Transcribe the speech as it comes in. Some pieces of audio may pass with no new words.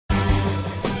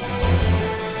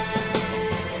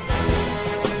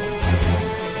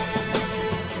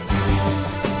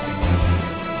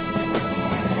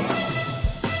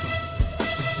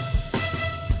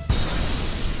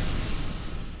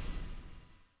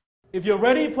If you're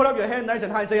ready, put up your hand nice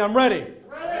and high and say, I'm ready.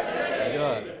 Ready.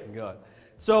 Good, good.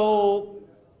 So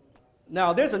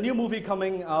now there's a new movie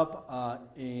coming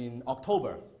up in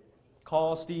October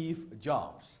called Steve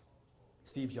Jobs.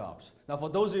 Steve Jobs. Now for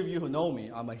those of you who know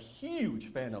me, I'm a huge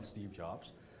fan of Steve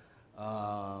Jobs.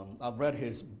 I've read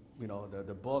his,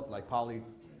 the book like probably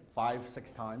 5,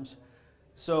 6 times.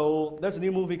 So there's a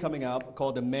new movie coming up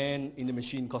called The Man in the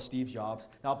Machine called Steve Jobs.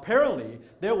 Now apparently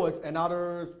there was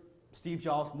another Steve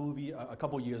Jobs movie a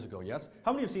couple years ago, yes?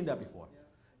 How many have seen that before?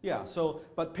 Yeah, so,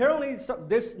 but apparently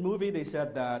this movie, they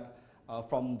said that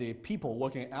from the people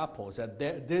working at Apple, said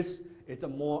this is a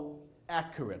more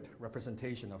accurate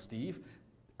representation of Steve.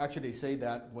 Actually, they say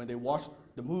that when they watch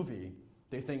the movie,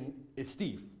 they think it's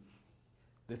Steve.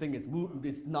 They think it's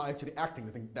not actually acting,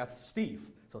 they think that's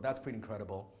Steve. So that's pretty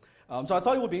incredible. So I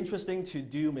thought it would be interesting to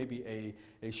do maybe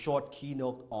a short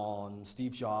keynote on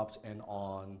Steve Jobs and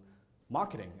on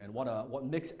marketing and what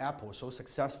makes Apple so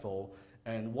successful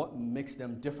and what makes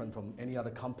them different from any other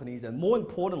companies, and more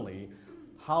importantly,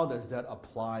 how does that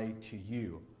apply to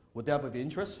you? Would that be of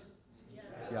interest? Yes.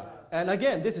 Yeah. And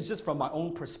again, this is just from my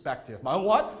own perspective. My own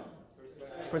what?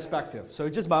 Perspective. So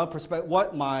it's just my own perspective,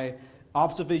 what my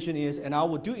observation is, and I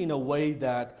would do it in a way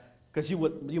that, because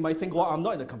you might think, well, I'm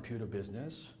not in the computer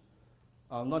business.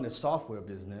 I'm not in the software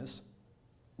business.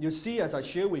 You see, as I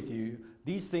share with you,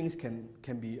 these things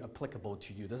can be applicable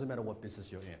to you. Doesn't matter what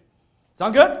business you're in.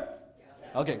 Sound good?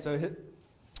 Yeah. Okay, so here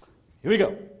we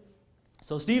go.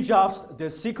 So Steve Jobs, the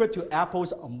secret to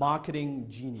Apple's marketing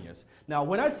genius. Now,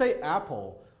 when I say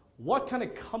Apple, what kind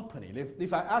of company,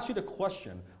 if I ask you the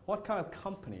question, what kind of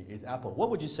company is Apple? What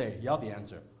would you say? You have the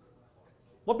answer.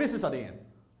 What business are they in?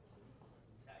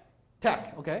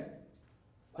 Tech, okay.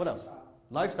 What else?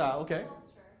 Lifestyle, okay.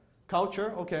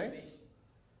 Culture, okay.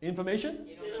 Information?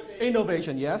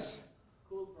 Innovation, yes.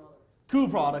 Cool product. Cool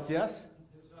product, yes.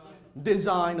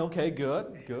 Design, okay, good.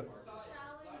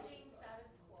 Challenging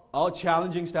status quo. Oh,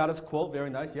 challenging status quo, very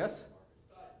nice, yes.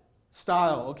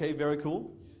 Style, okay, very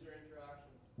cool.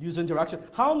 User interaction.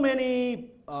 How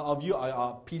many of you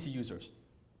are PC users?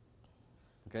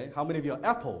 Okay, how many of you are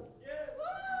Apple?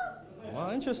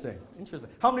 Well, interesting.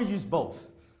 How many use both?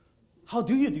 How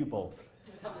do you do both?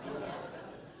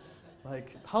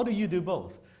 Like, how do you do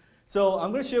both? So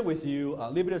I'm going to share with you a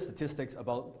little bit of statistics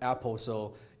about Apple.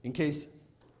 So in case,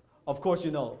 of course,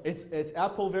 you know, it's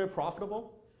Apple very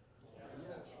profitable?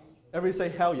 Yes. Everybody say,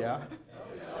 hell yeah.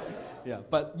 Yeah,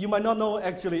 but you might not know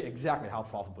actually exactly how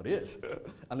profitable it is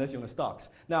unless you're in the stocks.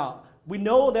 Now, we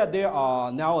know that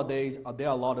nowadays, there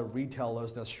are a lot of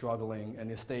retailers that are struggling, and in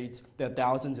the States, there are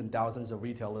thousands and thousands of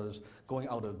retailers going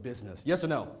out of business. Yes or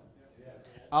no? Yes.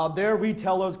 Are there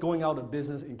retailers going out of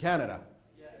business in Canada?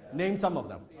 Yes. Name some of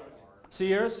them.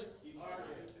 Sears,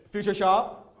 Future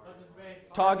Shop,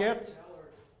 Target,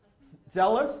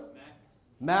 Zellers,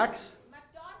 Max,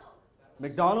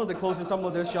 McDonald's, they're closing some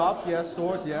of their shops, yes,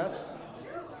 stores, yes.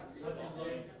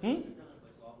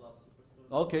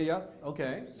 Okay, yeah,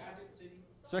 okay.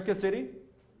 Circuit City?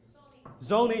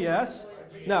 Sony, yes.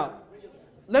 Now,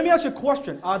 let me ask you a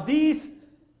question. Are these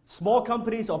small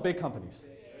companies or big companies?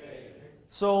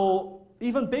 So,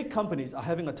 even big companies are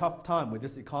having a tough time with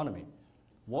this economy.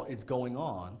 What is going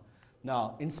on?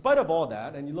 Now, in spite of all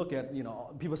that, and you look at,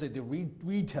 people say the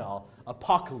retail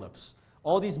apocalypse,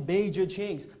 all these major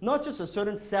chains, not just a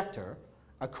certain sector,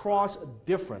 across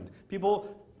different.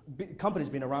 Companies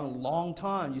been around a long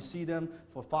time. You see them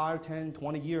for 5, 10,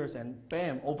 20 years, and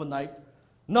bam, overnight,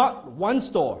 not one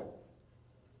store.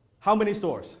 How many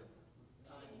stores?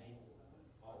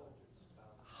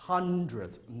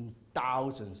 Hundreds and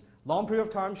thousands. Long period of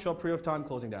time, short period of time,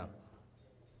 closing down.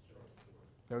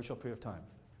 Very short period of time.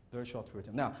 Very short period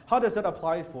of time. Now, how does that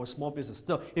apply for small business?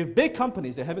 So, if big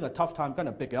companies are having a tough time, kind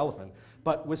of big elephant,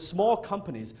 but with small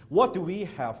companies, what do we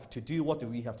have to do? What do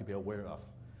we have to be aware of?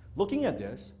 Looking at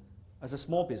this, as a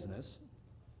small business,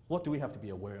 what do we have to be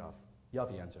aware of? You have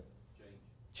the answer.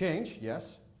 Change,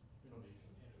 yes.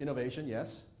 Innovation,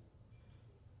 yes.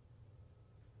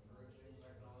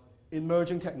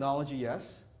 Emerging technology, yes.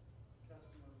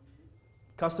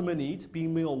 Customer needs,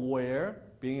 being aware,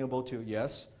 being able to,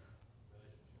 yes.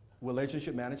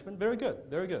 Relationship management, very good,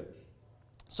 very good.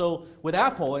 So with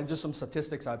Apple, and just some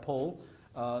statistics I pulled,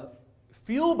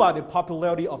 fueled by the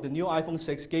popularity of the new iPhone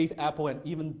 6 gave Apple an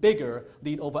even bigger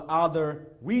lead over other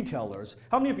retailers.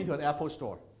 How many have been to an Apple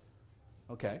store?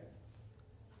 Okay.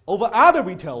 Over other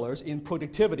retailers in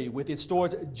productivity, with its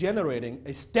stores generating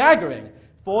a staggering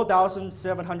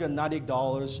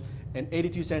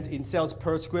 $4,798.82 in sales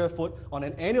per square foot on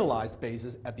an annualized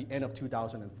basis at the end of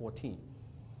 2014.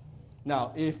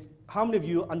 Now, how many of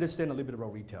you understand a little bit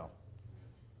about retail?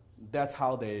 That's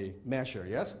how they measure,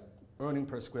 yes? Earning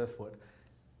per square foot.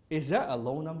 Is that a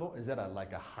low number? Or is that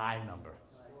like a high number?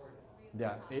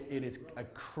 Yeah, it is a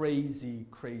crazy,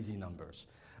 crazy numbers.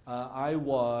 I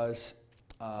was,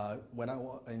 a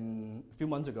few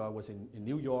months ago, I was in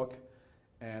New York,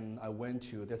 and I went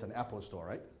to, there's an Apple store,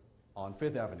 right? On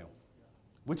Fifth Avenue,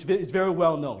 which is very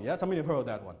well known, yes? How many have heard of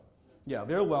that one? Yeah,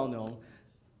 very well known.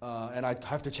 And I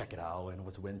have to check it out, and it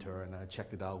was winter, and I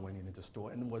checked it out, went into the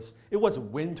store, and it was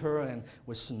winter, and it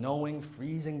was snowing,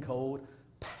 freezing cold,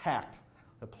 packed.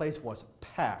 The place was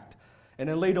packed. And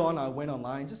then later on, I went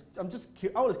online,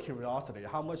 out of curiosity,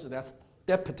 how much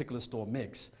that particular store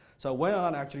makes. So I went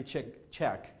on actually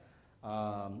check.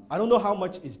 I don't know how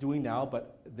much it's doing now,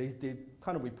 but they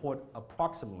kind of report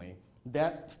approximately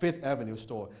that Fifth Avenue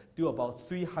store do about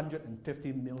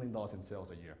 $350 million in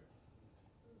sales a year.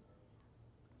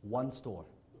 One store,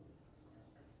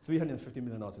 $350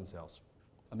 million in sales.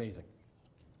 Amazing.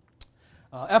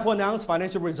 Apple announced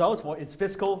financial results for its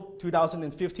fiscal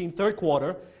 2015 third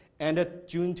quarter, ended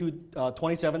June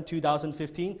 27,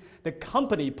 2015. The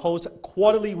company posted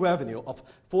quarterly revenue of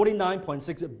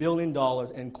 $49.6 billion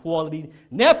and quarterly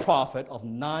net profit of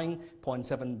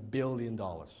 $9.7 billion.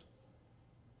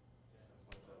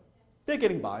 They're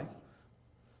getting by.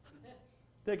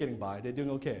 They're getting by. They're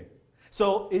doing okay.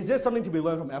 So is there something to be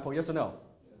learned from Apple, yes or no?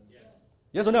 Yes.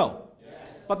 Yes or no? Yes.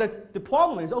 But the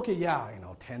problem is, okay, yeah,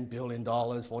 $10 billion,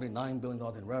 $49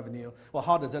 billion in revenue. Well,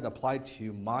 how does that apply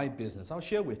to my business? I'll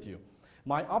share with you.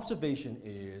 My observation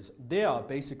is they are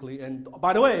basically, and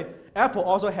by the way, Apple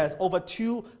also has over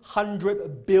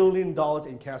 $200 billion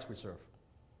in cash reserve.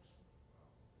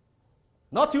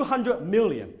 Not 200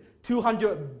 million,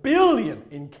 200 billion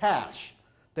in cash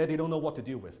that they don't know what to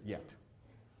do with yet.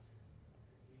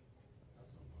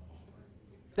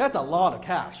 That's a lot of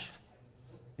cash.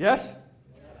 Yes?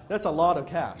 That's a lot of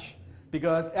cash.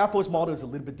 Because Apple's model is a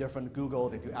little bit different. Google,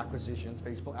 they do acquisitions,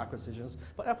 Facebook acquisitions,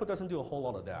 but Apple doesn't do a whole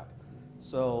lot of that.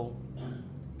 So,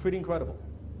 pretty incredible.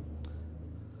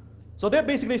 So there are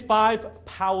basically 5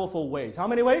 powerful ways. How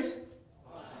many ways?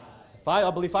 5.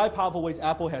 I believe 5 powerful ways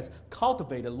Apple has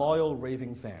cultivated loyal,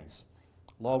 raving fans.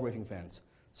 Loyal, raving fans.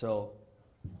 So,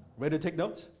 ready to take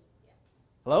notes?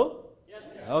 Hello? Yes.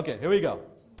 Okay, here we go.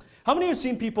 How many of you have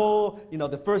seen people,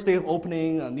 the first day of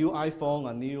opening a new iPhone,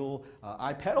 a new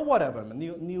iPad, or whatever, a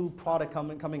new product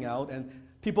coming out, and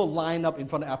people line up in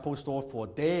front of Apple Store for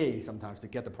days sometimes to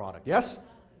get the product? Yes?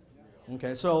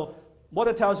 Okay, so what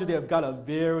it tells you, they've got a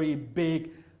very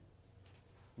big,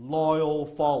 loyal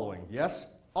following, yes?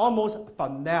 Almost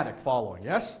fanatic following,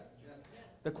 yes?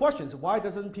 The question is, why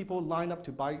doesn't people line up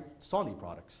to buy Sony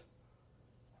products?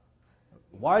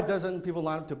 Why doesn't people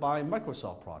line up to buy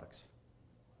Microsoft products?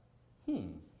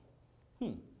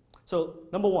 So,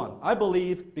 number 1, I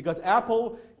believe because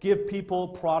Apple give people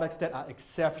products that are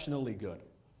exceptionally good.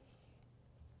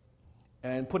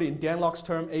 And put it in Dan Lok's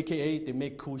term, AKA, they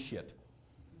make cool shit.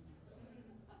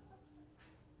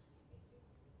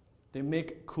 They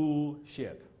make cool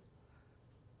shit.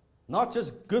 Not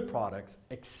just good products,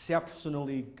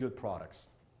 exceptionally good products.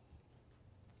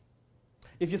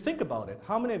 If you think about it,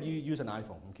 how many of you use an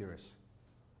iPhone? I'm curious.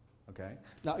 Okay.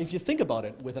 Now, if you think about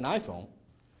it with an iPhone,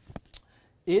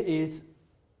 it is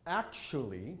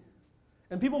actually,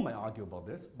 and people might argue about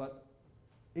this, but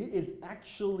it is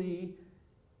actually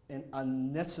an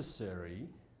unnecessary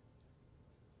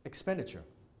expenditure.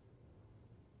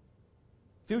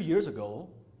 A few years ago,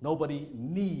 nobody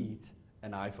needs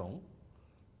an iPhone.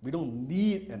 We don't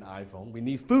need an iPhone. We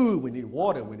need food, we need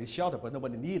water, we need shelter, but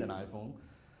nobody needs an iPhone.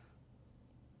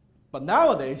 But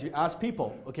nowadays, you ask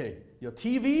people, okay, your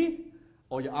TV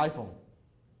or your iPhone?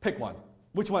 Pick one.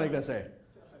 Which one are you going to say?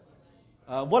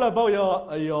 What about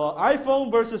your iPhone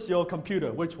versus your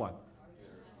computer? Which one?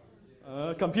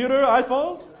 Computer,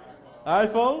 iPhone?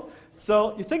 iPhone.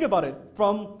 So you think about it.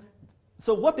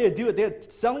 So what they do, they're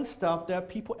selling stuff that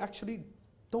people actually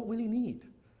don't really need.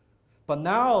 But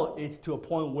now it's to a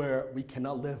point where we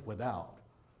cannot live without.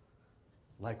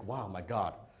 Like, wow, my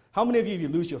God. How many of you, if you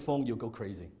lose your phone, you'll go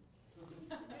crazy?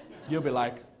 You'll be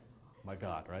like, my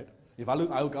God, right? If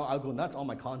I'll go nuts, all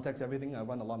my contacts, everything. I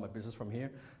run a lot of my business from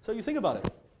here. So you think about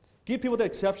it. Give people that are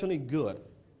exceptionally good.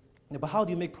 Yeah, but how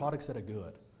do you make products that are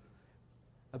good?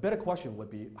 A better question would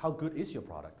be, how good is your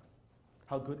product?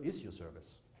 How good is your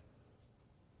service?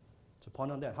 So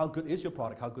ponder on that. How good is your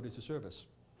product? How good is your service?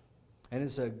 And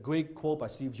it's a great quote by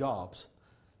Steve Jobs.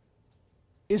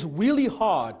 It's really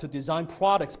hard to design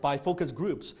products by focus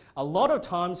groups. A lot of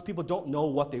times people don't know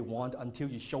what they want until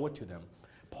you show it to them.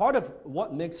 Part of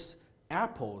what makes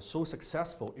Apple so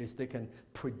successful is they can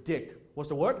predict, what's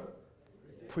the word?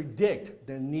 Predict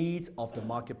the needs of the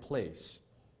marketplace.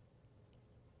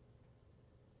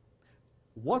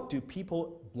 what do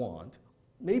people want?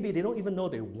 Maybe they don't even know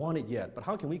they want it yet, but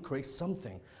how can we create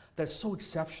something that's so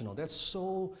exceptional, that's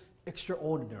so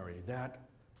extraordinary, that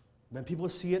when people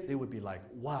see it, they would be like,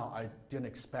 wow, I didn't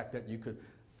expect that you could.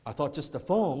 I thought just the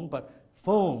phone, but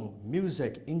phone,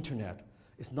 music, internet,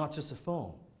 it's not just a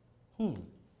phone.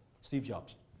 Steve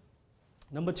Jobs.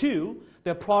 Number two,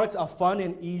 their products are fun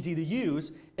and easy to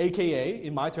use, AKA,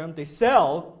 in my term, they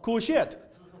sell cool shit.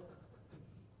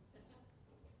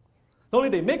 Not only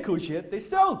they make cool shit, they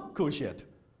sell cool shit.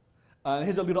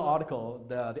 Here's a little article.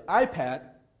 The iPad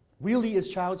really is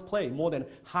child's play. More than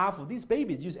half of these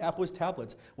babies use Apple's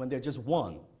tablets when they're just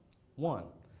one.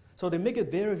 So they make it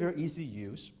very, very easy to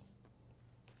use,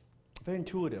 very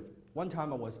intuitive. One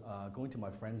time I was going to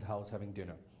my friend's house having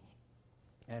dinner,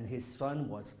 and his son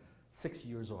was 6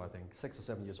 years old, I think, 6 or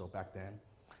 7 years old back then.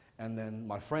 And then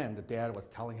my friend, the dad, was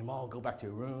telling him, oh, go back to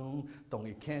your room, don't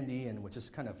eat candy, and was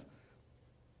just kind of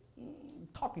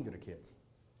talking to the kids,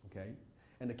 okay?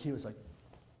 And the kid was like,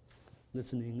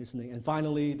 listening, and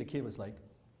finally the kid was like,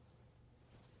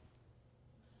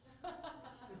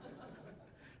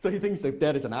 so he thinks that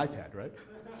dad is an iPad, right?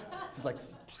 He's like,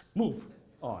 move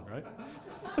on, right?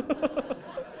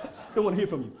 Don't want to hear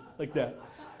from you, like that.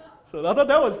 So I thought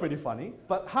that was pretty funny.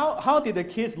 But how did the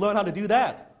kids learn how to do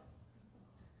that?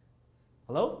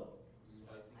 Hello?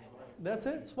 That's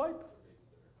it, swipe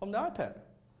from the iPad.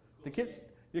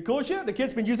 The cool shit, the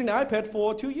kid's been using the iPad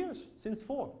for 2 years, since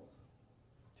 4.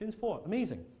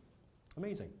 Amazing.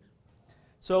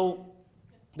 So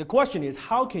the question is,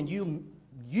 how can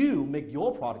you make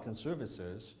your products and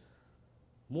services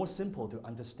more simple to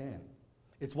understand?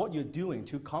 It's what you're doing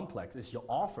too complex. It's your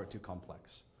offer too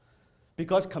complex.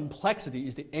 Because complexity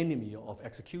is the enemy of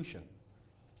execution.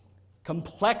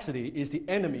 Complexity is the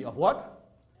enemy of what?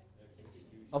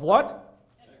 Of what?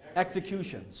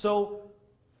 Execution. So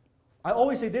I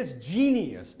always say there's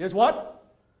genius. There's what?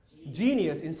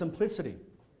 Genius in simplicity.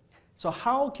 So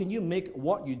how can you make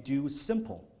what you do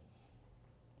simple?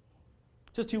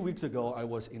 Just 2 weeks ago, I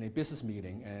was in a business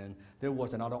meeting, and there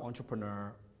was another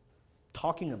entrepreneur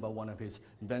talking about one of his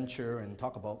venture and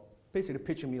talk about basically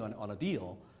pitching me on a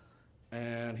deal.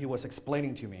 And he was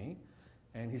explaining to me,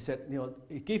 and he said,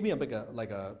 he gave me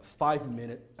like a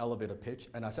 5-minute elevator pitch,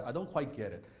 and I said, I don't quite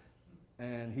get it.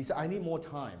 And he said, I need more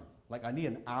time. Like, I need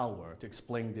an hour to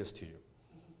explain this to you.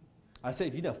 I said,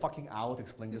 if you need a fucking hour to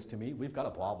explain this to me, we've got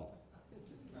a problem.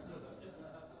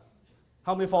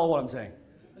 How many follow what I'm saying?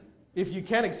 If you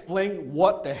can't explain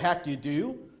what the heck you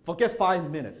do, forget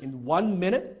 5 minutes. In 1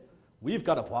 minute, we've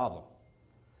got a problem.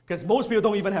 Because most people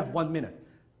don't even have 1 minute.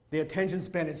 Their attention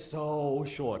span is so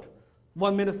short.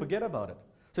 1 minute, forget about it.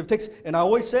 So it takes, and I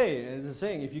always say, it's a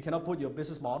saying, if you cannot put your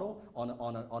business model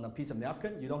on a piece of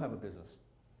napkin, you don't have a business.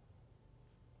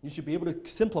 You should be able to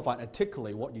simplify and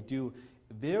articulate what you do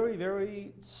very,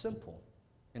 very simple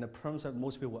in the terms that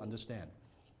most people will understand.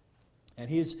 And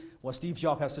here's what Steve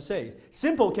Jobs has to say.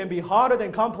 Simple can be harder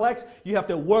than complex. You have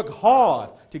to work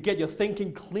hard to get your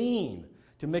thinking clean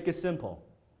to make it simple.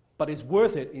 But it's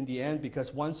worth it in the end,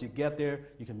 because once you get there,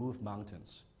 you can move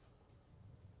mountains.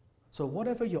 So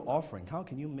whatever you're offering, how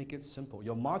can you make it simple?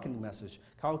 Your marketing message,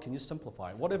 how can you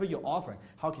simplify it? Whatever you're offering,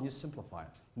 how can you simplify it?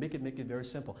 Make it very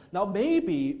simple. Now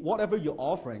maybe whatever you're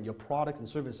offering, your products and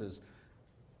services,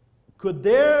 could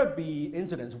there be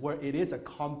incidents where it is a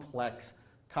complex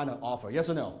kind of offer? Yes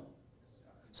or no?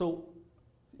 So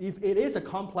if it is a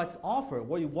complex offer,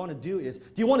 what you want to do is, do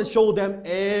you want to show them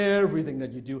everything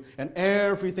that you do and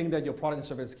everything that your product and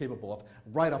service is capable of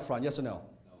right up front? Yes or no? No.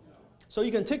 So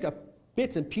you can take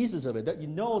bits and pieces of it that you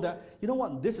know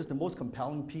what, this is the most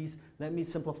compelling piece. Let me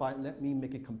simplify it, let me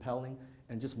make it compelling,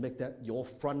 and just make that your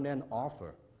front-end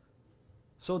offer.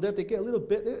 So that they get a little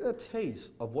bit, a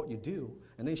taste of what you do,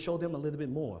 and then show them a little bit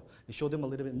more. You show them a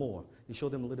little bit more. You show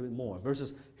them a little bit more,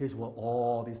 versus here's what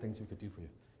all these things we could do for you.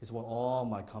 It's what all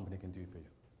my company can do for you.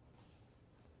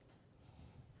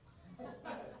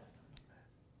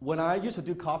 When I used to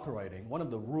do copywriting, one of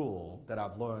the rules that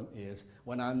I've learned is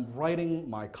when I'm writing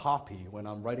my copy, when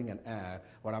I'm writing an ad,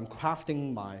 when I'm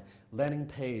crafting my landing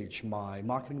page, my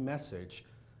marketing message,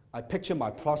 I picture my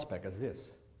prospect as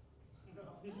this.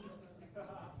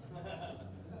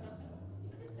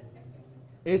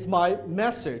 Is my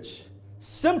message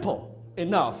simple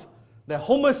enough that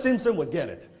Homer Simpson would get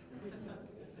it?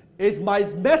 Is my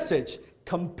message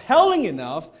compelling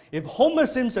enough if Homer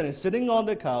Simpson is sitting on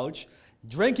the couch,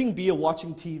 drinking beer,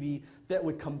 watching TV, that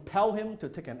would compel him to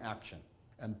take an action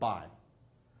and buy?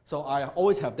 So I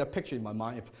always have that picture in my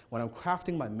mind. When I'm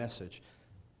crafting my message,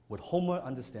 would Homer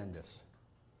understand this?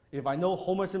 If I know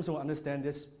Homer Simpson will understand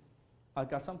this,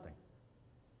 I've got something.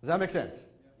 Does that make sense?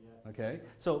 Okay?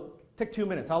 So take 2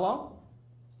 minutes. How long?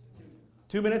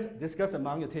 2 minutes. Discuss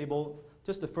among your table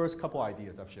just the first couple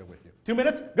ideas I've shared with you. 2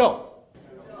 minutes, go.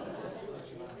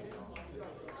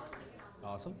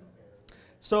 Awesome.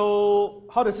 So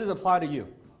how does this apply to you?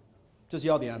 Just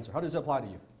yell the answer. How does it apply to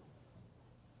you?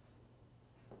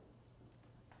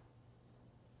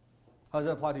 How does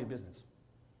it apply to your business?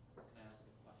 Can I ask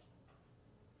a question?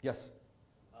 Yes.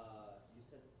 You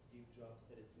said Steve Jobs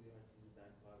said it's really hard to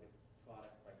design products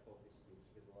by focus groups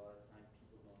because a lot of the time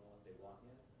people don't know what they want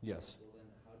yet. Yes. Well, then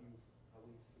how do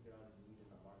you figure out a need in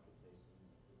the marketplace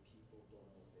when the people don't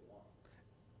know what they want?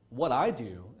 What I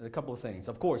do, a couple of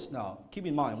things. Of course, now, keep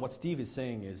in mind, what Steve is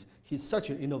saying is he's such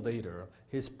an innovator,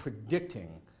 he's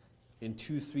predicting in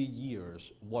 2-3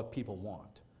 years what people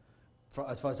want.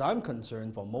 As far as I'm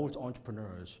concerned, for most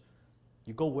entrepreneurs,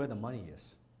 you go where the money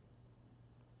is.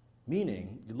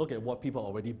 Meaning, you look at what people are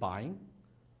already buying,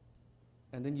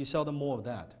 and then you sell them more of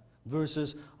that.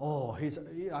 Versus, oh,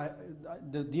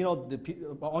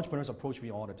 entrepreneurs approach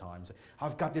me all the time. Say,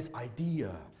 I've got this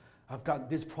idea. I've got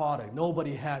this product.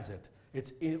 Nobody has it.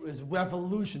 It's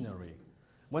revolutionary.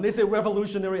 When they say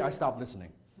revolutionary, I stop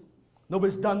listening.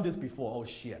 Nobody's done this before. Oh,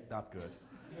 shit, not good.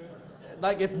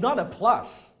 Like, it's not a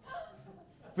plus.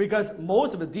 Because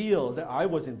most of the deals that I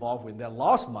was involved with that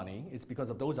lost money, it's because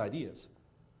of those ideas.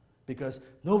 Because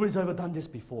nobody's ever done this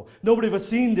before. Nobody's ever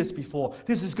seen this before.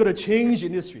 This is going to change the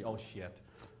industry. Oh, shit.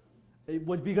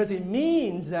 Because it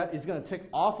means that it's going to take an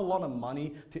awful lot of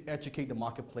money to educate the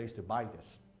marketplace to buy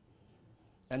this.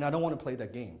 And I don't want to play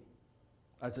that game.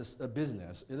 As a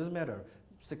business, it doesn't matter.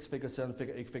 6-figure,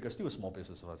 7-figure, 8-figure, still a small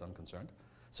business as far as I'm concerned.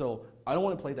 So I don't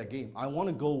want to play that game. I want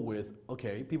to go with,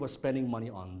 okay, people are spending money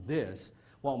on this.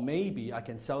 Well, maybe I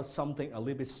can sell something a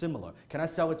little bit similar. Can I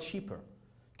sell it cheaper?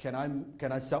 Can I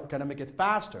make it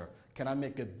faster? Can I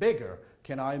make it bigger?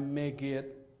 Can I make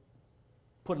it,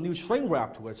 put a new shrink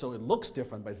wrap to it so it looks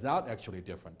different, but it's not actually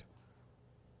different?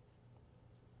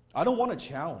 I don't want a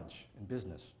challenge in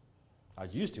business. I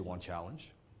used to want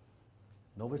challenge.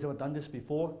 Nobody's ever done this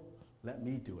before. Let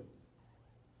me do it.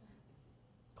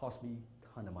 Cost me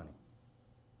a ton of money.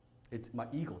 It's my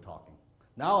ego talking.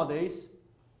 Nowadays,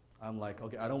 I'm like,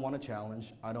 okay, I don't want a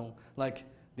challenge. I don't, like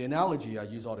the analogy I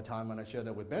use all the time when I share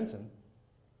that with Benson,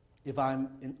 if I'm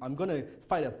going to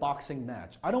fight a boxing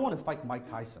match, I don't want to fight Mike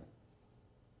Tyson.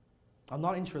 I'm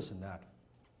not interested in that.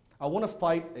 I want to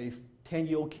fight a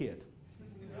 10-year-old kid.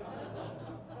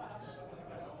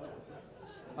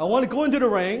 I want to go into the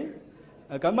ring,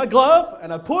 I got my glove,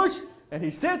 and I push, and he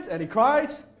sits, and he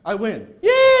cries, I win.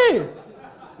 Yay!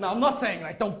 Now, I'm not saying,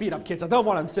 like, don't beat up kids. That's not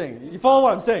what I'm saying. You follow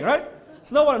what I'm saying, right?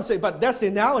 It's not what I'm saying, but that's the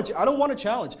analogy. I don't want a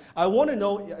challenge. I want to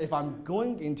know if I'm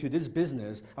going into this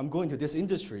business, I'm going to this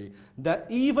industry, that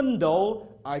even though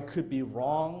I could be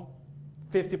wrong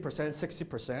 50%,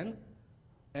 60%,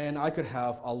 and I could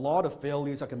have a lot of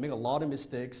failures, I can make a lot of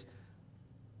mistakes,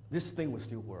 this thing would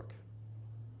still work.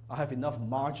 I have enough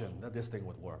margin that this thing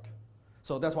would work.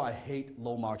 So that's why I hate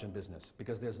low margin business,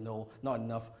 because there's not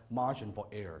enough margin for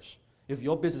errors. If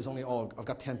your business only, oh, I've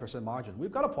got 10% margin,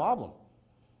 we've got a problem.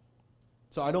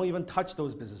 So I don't even touch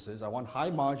those businesses. I want high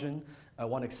margin, I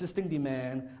want existing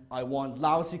demand, I want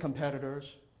lousy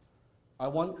competitors.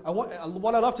 What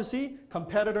I love to see,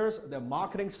 competitors, their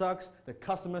marketing sucks, their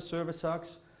customer service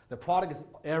sucks, the product is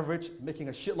average, making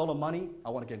a shitload of money. I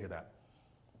want to get into that.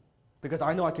 Because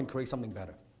I know I can create something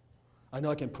better. I know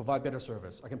I can provide better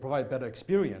service. I can provide better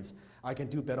experience. I can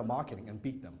do better marketing and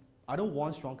beat them. I don't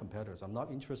want strong competitors. I'm not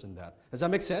interested in that. Does that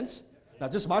make sense? Now,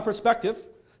 just my perspective.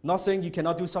 Not saying you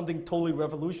cannot do something totally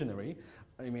revolutionary.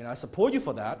 I mean, I support you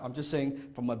for that. I'm just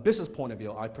saying from a business point of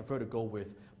view, I prefer to go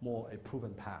with more a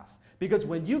proven path. Because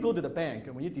when you go to the bank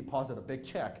and when you deposit a big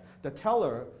check, the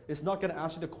teller is not going to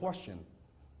ask you the question,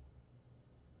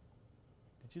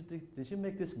 did you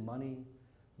make this money?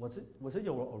 Was it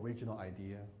your original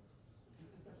idea?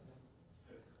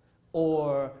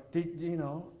 Or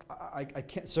I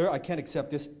can't, sir, I can't accept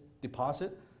this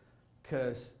deposit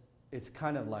because it's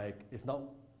kind of like, it's not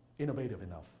innovative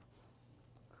enough.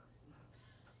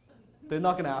 They're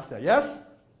not going to ask that, yes?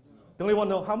 They only want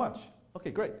to know how much.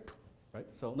 Okay, great, right?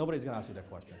 So nobody's going to ask you that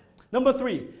question. Number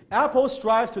 3, Apple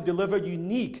strives to deliver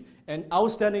unique and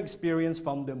outstanding experience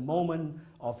from the moment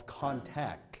of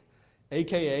contact,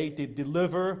 AKA they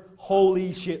deliver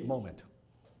holy shit moment.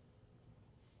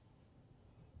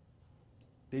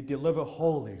 They deliver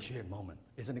holy shit moment.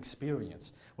 It's an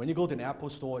experience. When you go to an Apple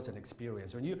store, it's an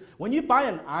experience. When you buy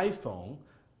an iPhone,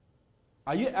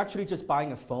 are you actually just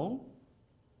buying a phone?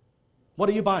 What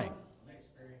are you buying? An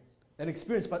experience. An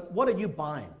experience, but what are you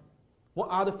buying? What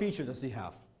other features does it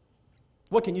have?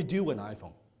 What can you do with an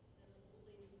iPhone?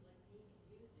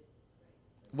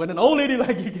 When an old lady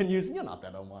like you can use, you're not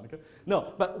that old, Monica.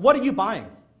 No, but what are you buying?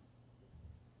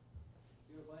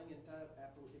 You're buying entire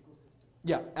Apple ecosystem.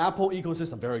 Yeah, Apple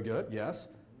ecosystem, very good, yes.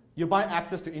 You buy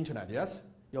access to internet, yes?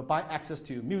 You buy access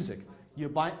to music. You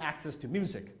buy access to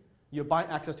music. You buy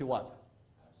access to what?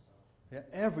 Yeah,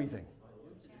 everything.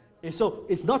 And so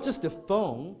it's not just the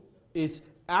phone, it's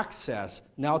access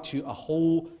now to a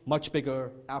whole much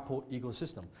bigger Apple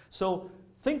ecosystem. So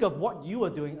think of what you are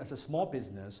doing as a small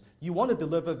business. You want to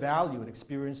deliver value and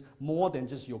experience more than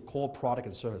just your core product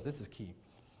and service. This is key.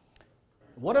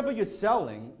 Whatever you're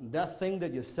selling, that thing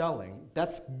that you're selling,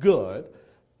 that's good,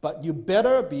 but you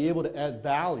better be able to add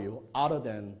value other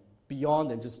than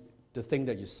beyond than just the thing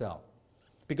that you sell.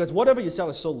 Because whatever you sell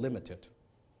is so limited.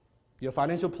 You're a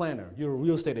financial planner, you're a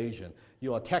real estate agent,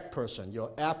 you're a tech person,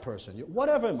 you're an app person,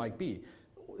 whatever it might be.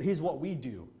 Here's what we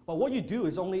do. But what you do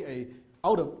is only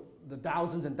out of the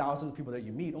thousands and thousands of people that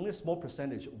you meet, only a small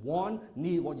percentage, one,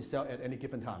 need what you sell at any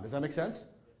given time. Does that make sense?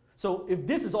 So if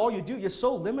this is all you do, you're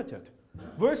so limited.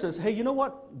 Versus, hey, you know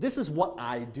what? This is what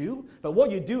I do, but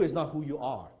what you do is not who you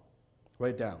are.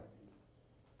 Write it down.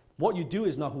 What you do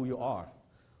is not who you are.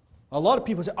 A lot of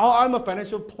people say, oh, I'm a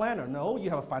financial planner. No, you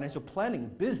have a financial planning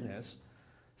business.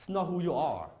 It's not who you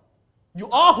are. You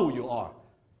are who you are.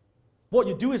 What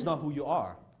you do is not who you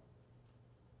are.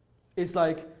 It's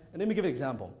like, and let me give you an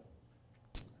example.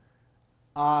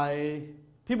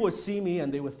 People would see me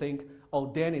and they would think, oh,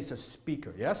 Dan is a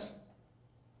speaker, yes?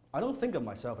 I don't think of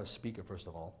myself as a speaker, first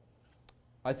of all.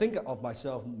 I think of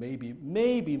myself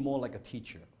maybe more like a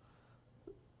teacher.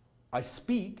 I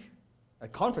speak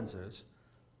at conferences,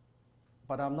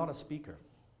 but I'm not a speaker.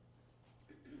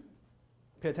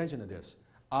 Pay attention to this.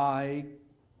 I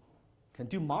can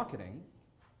do marketing,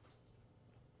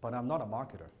 but I'm not a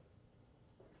marketer.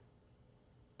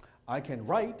 I can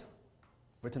write,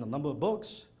 written a number of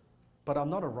books, but I'm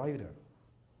not a writer.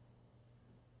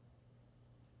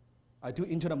 I do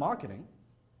internet marketing,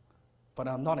 but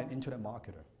I'm not an internet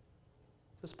marketer.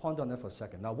 Just ponder on that for a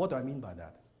second. Now, what do I mean by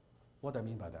that? What do I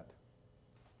mean by that?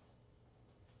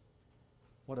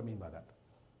 What do I mean by that?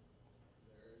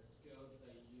 There are skills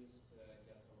that you use to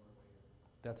get somewhere where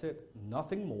you're. That's it.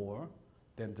 Nothing more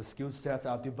than the skill sets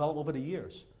I've developed over the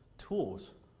years.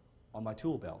 Tools on my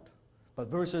tool belt. But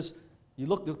versus, you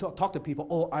talk to people,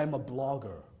 oh, I'm a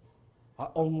blogger. I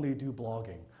only do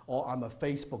blogging. Or I'm a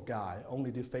Facebook guy, I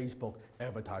only do Facebook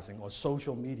advertising or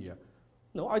social media.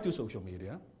 No, I do social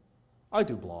media. I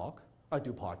do blog. I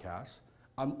do podcasts.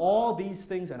 I'm all these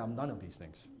things and I'm none of these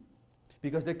things.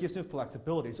 Because that gives me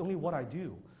flexibility. It's only what I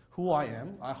do. Who I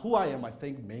am, I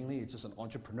think mainly it's just an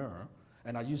entrepreneur.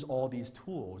 And I use all these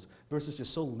tools versus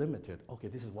just so limited. Okay,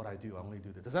 this is what I do. I only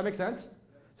do this. Does that make sense?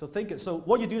 So so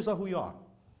what you do is not who you are.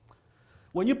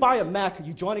 When you buy a Mac,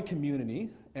 you join a community,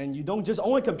 and you don't just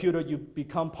own a computer, you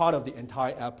become part of the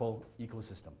entire Apple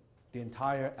ecosystem. The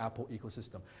entire Apple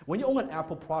ecosystem. When you own an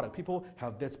Apple product, people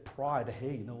have this pride,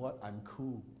 hey, you know what, I'm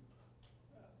cool.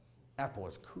 Apple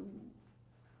is cool.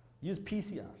 Use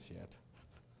PC, shit.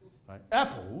 Right?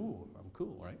 Apple, ooh, I'm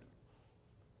cool, right?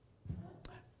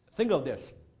 Think of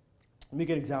this. Let me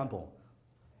give an example.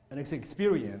 And it's an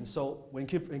experience. So when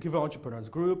Vancouver Entrepreneurs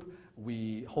Group,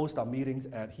 we host our meetings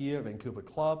at here, Vancouver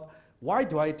Club. Why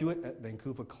do I do it at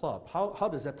Vancouver Club? How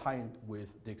does that tie in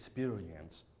with the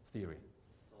experience theory?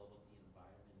 It's all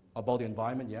about About the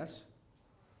environment. the environment, yes?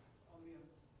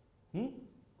 Ambience.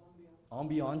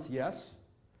 Ambiance, yes.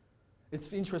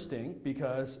 It's interesting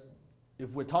because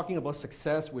if we're talking about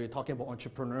success, we're talking about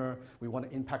entrepreneur, we want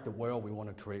to impact the world, we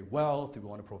want to create wealth, we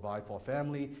want to provide for our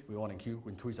family, we want to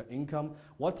increase our income.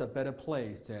 What's a better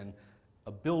place than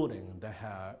a building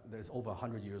that is over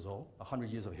 100 years old, 100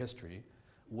 years of history,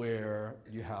 where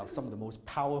you have some of the most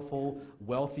powerful,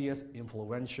 wealthiest,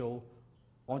 influential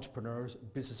entrepreneurs,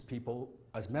 business people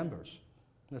as members.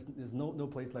 There's no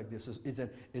place like this.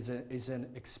 It's an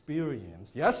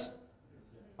experience. Yes?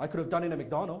 I could have done it at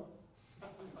McDonald's.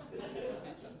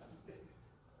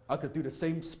 I could do the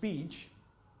same speech,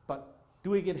 but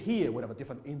doing it here would have a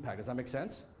different impact. Does that make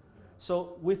sense?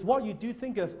 So with what you do,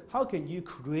 think of how can you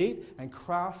create and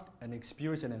craft and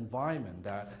experience an environment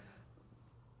that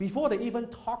before they even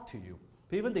talk to you,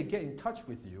 even they get in touch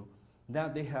with you,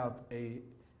 that they have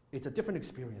it's a different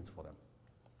experience for them.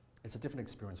 It's a different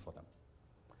experience for them.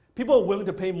 People are willing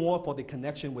to pay more for the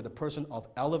connection with a person of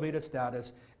elevated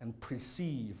status and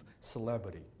perceived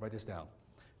celebrity. Write this down.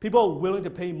 People are willing to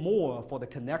pay more for the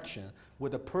connection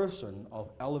with a person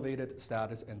of elevated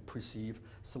status and perceived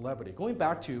celebrity. Going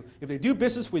back to, if they do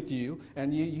business with you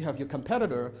and you have your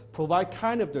competitor provide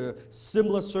kind of the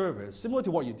similar service, similar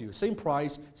to what you do, same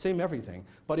price, same everything,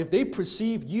 but if they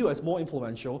perceive you as more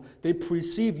influential, they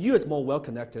perceive you as more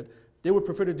well-connected, they would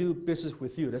prefer to do business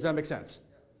with you. Does that make sense?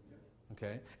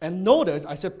 Okay. And notice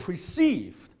I said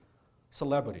perceived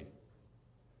celebrity.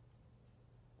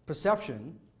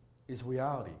 Perception is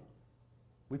reality.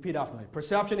 Repeat after me.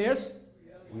 Perception is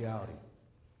reality.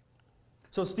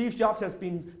 So Steve Jobs has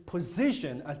been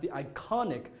positioned as the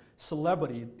iconic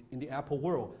celebrity in the Apple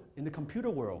world, in the computer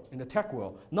world, in the tech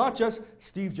world. Not just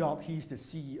Steve Jobs, he's the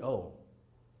CEO.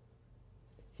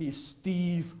 He's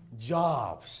Steve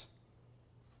Jobs.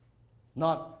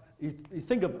 Not, you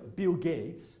think of Bill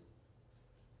Gates.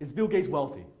 Is Bill Gates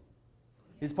wealthy?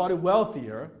 He's probably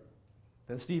wealthier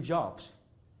than Steve Jobs.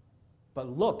 But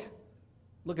look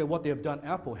at what they have done.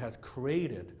 Apple has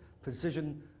created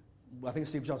position, I think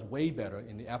Steve Jobs way better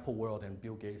in the Apple world than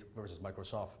Bill Gates versus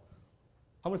Microsoft.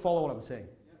 How many follow what I'm saying?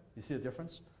 Yeah. You see the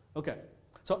difference? Okay.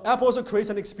 So Apple also creates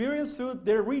an experience through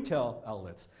their retail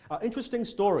outlets. Interesting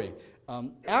story.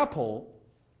 Apple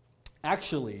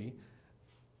actually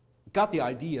got the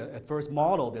idea at first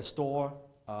modeled their store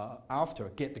after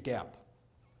The Gap.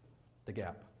 The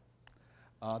Gap.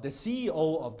 The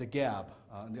CEO of The Gap,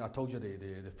 I told you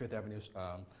the Fifth Avenue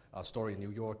story in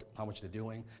New York, how much they're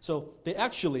doing. So they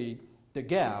actually, The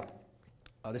Gap,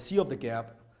 the CEO of The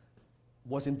Gap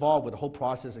was involved with the whole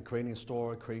process of creating a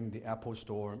store, creating the Apple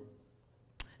store.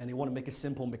 And they want to make it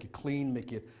simple, make it clean,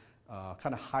 make it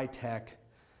kind of high-tech.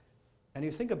 And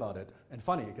you think about it, and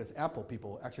funny, because Apple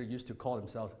people actually used to call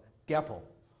themselves Gapple,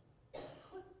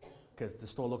 because the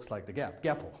store looks like The Gap,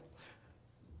 Gapple.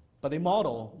 But they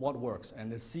model what works,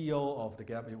 and the CEO of The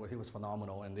Gap, he was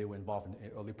phenomenal, and they were involved in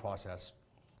the early process.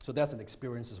 So that's an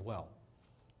experience as well.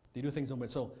 They do things on way.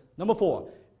 So number 4,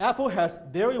 Apple has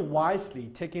very wisely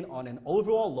taken on an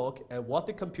overall look at what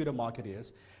the computer market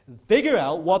is, figure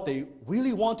out what they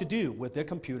really want to do with their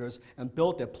computers, and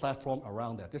build their platform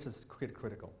around that. This is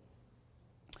critical.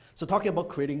 So talking about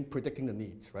predicting the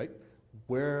needs, right?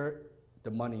 Where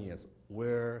the money is,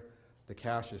 where the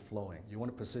cash is flowing. You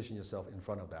want to position yourself in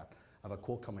front of that. I have a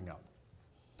quote coming up.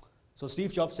 So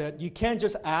Steve Jobs said, you can't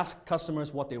just ask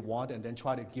customers what they want and then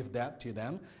try to give that to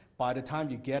them. By the time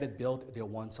you get it built, they'll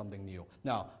want something new.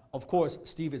 Now, of course,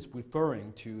 Steve is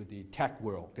referring to the tech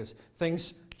world, because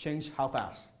things change how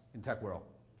fast in tech world?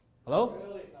 Hello?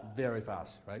 Really fast. Very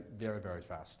fast, right? Very, very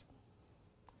fast.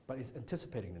 But it's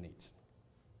anticipating the needs.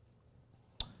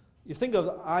 You think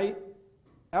of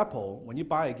Apple, when you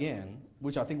buy again,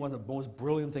 which I think one of the most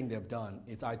brilliant things they've done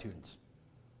is iTunes.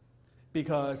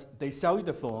 Because they sell you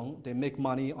the phone, they make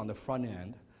money on the front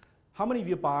end. How many of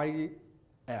you buy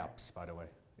apps, by the way,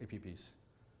 apps?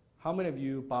 How many of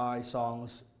you buy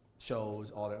songs, shows,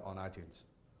 all that on iTunes?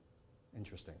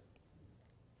 Interesting.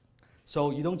 So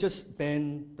you don't just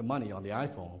spend the money on the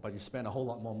iPhone, but you spend a whole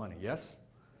lot more money, yes?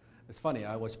 It's funny,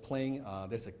 I was playing,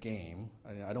 there's a game.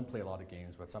 I don't play a lot of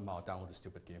games, but somehow I downloaded the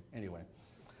stupid game. Anyway,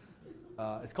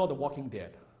 it's called The Walking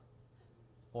Dead.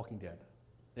 Walking Dead.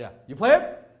 Yeah, you play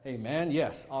it? Hey man,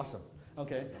 yes, awesome.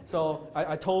 Okay, so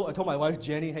I told my wife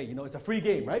Jenny, hey, you know, it's a free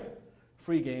game, right?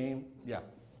 Free game, yeah,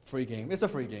 free game. It's a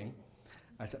free game.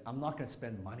 I said, I'm not going to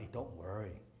spend money, don't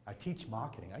worry. I teach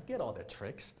marketing, I get all the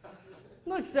tricks.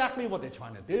 Know exactly what they're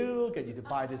trying to do, get you to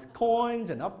buy these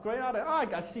coins and upgrade.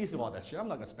 I see through all that shit, I'm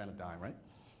not going to spend a dime, right?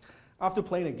 After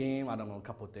playing a game, I don't know, a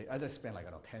couple of days, I just spent like,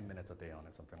 10 minutes a day on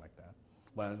it, something like that.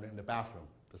 Well, in the bathroom,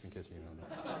 just in case you don't know.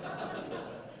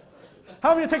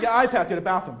 How many take your iPad to the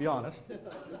bathroom, be honest?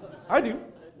 I do.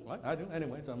 What? I do.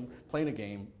 Anyways, I'm playing a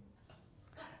game.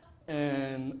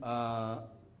 And I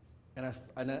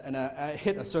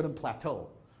hit a certain plateau.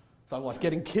 So I was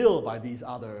getting killed by these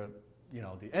other, you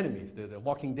know, the enemies, the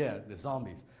Walking Dead, the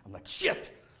zombies. I'm like,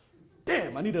 shit!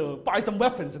 Damn, I need to buy some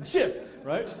weapons and shit,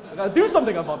 right? I gotta do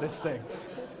something about this thing.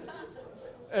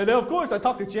 And then, of course, I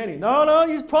talked to Jenny. No,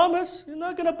 you promise, you're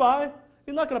not gonna buy.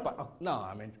 You're not gonna buy. Oh, no,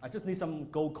 I mean, I just need some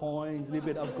gold coins, a little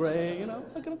bit upgrade, you know,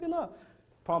 not gonna be enough.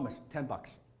 Promise,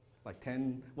 $10. Like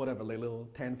 10, whatever, like little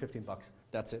 10, 15 bucks.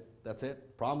 That's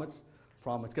it. Promise.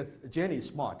 Because Jenny is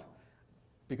smart.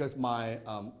 Because my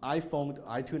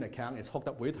iTunes account is hooked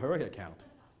up with her account.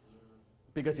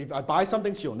 Because if I buy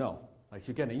something, she'll know. Like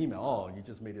she'll get an email, oh, you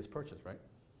just made this purchase, right?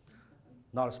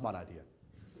 Not a smart idea.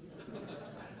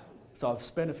 So I've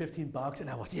spent the 15 bucks and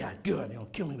I was, yeah, good, you know,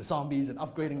 killing the zombies and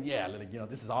upgrading, yeah, like, you know,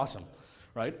 this is awesome,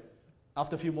 right?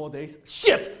 After a few more days,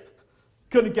 shit!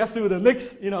 Couldn't get through the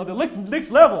next, you know, the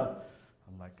next level.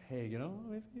 I'm like, hey, you know,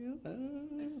 if you,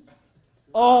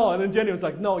 Oh, and then Jenny was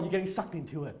like, no, you're getting sucked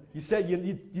into it. You said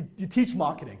you teach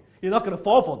marketing. You're not going to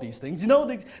fall for these things. You know,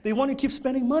 they want you to keep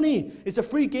spending money. It's a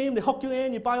free game. They hook you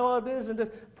in. You buy all of this and this.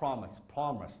 Promise.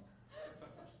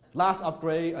 Last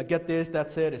upgrade, I get this,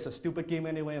 that's it. It's a stupid game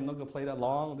anyway. I'm not going to play that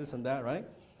long, this and that, right?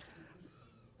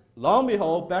 Lo and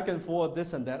behold, back and forth,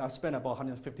 this and that. I spent about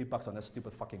 $150 on that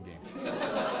stupid fucking game.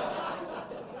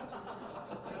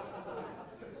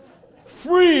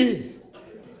 Free,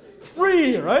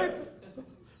 right?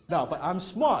 No, but I'm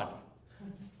smart.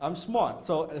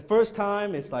 So the first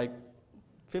time it's like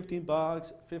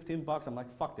 $15. I'm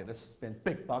like, fuck it, let's spend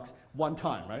big bucks one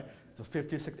time, right? So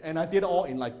 50, 60, and I did it all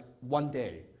in like one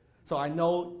day. So I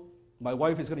know my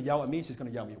wife is going to yell at me. She's going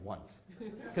to yell at me once.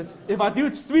 Because if I do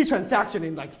 3 transactions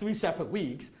in like 3 separate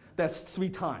weeks, that's 3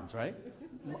 times, right?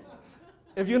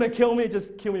 If you're going to kill me,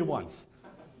 just kill me once.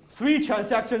 3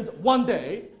 transactions, 1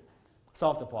 day,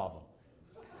 solve the problem.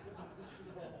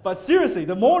 But seriously,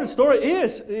 the moral of the story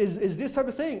is this type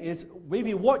of thing. It's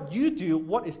maybe what you do,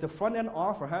 what is the front end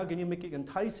offer, how can you make it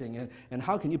enticing, and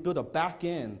how can you build a back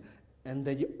end, and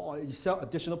then you sell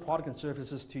additional product and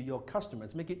services to your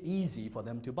customers, make it easy for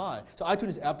them to buy. So iTunes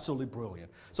is absolutely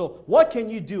brilliant. So what can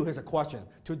you do, here's a question,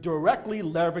 to directly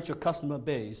leverage your customer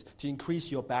base to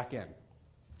increase your back end?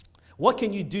 What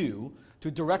can you do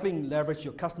to directly leverage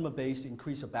your customer base to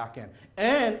increase your back end?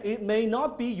 And it may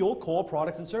not be your core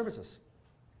products and services.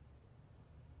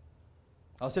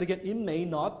 I'll say it again, it may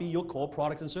not be your core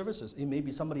products and services. It may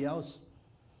be somebody else's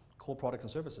core products and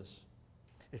services.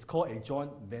 It's called a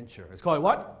joint venture. It's called a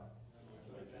what?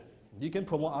 You can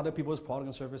promote other people's products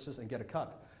and services and get a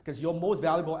cut. Because your most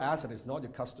valuable asset is not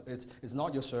your it's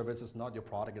not your service, it's not your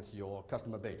product, it's your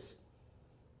customer base.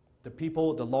 The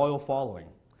people, the loyal following.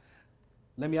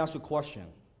 Let me ask you a question.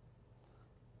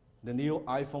 The new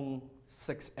iPhone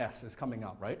 6s is coming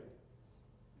out, right?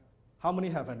 How many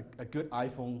have a good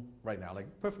iPhone right now, like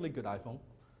perfectly good iPhone?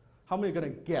 How many are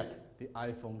going to get the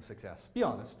iPhone 6s? Be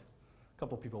honest. A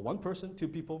couple people, 1 person, 2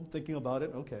 people thinking about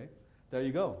it, okay, there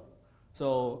you go.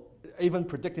 So even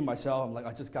predicting myself, I'm like,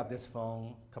 I just got this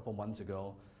phone a couple months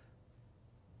ago,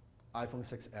 iPhone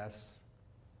 6s,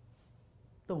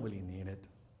 don't really need it,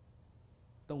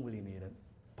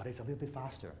 but it's a little bit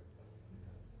faster.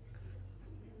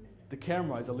 The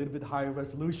camera is a little bit higher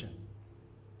resolution.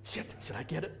 Shit, should I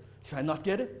get it? Should I not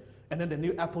get it? And then the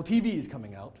new Apple TV is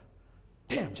coming out.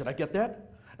 Damn, should I get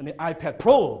that? And the iPad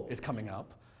Pro is coming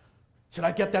up. Should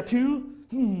I get that too?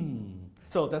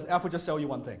 So does Apple just sell you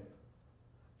one thing?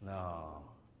 No,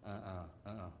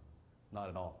 not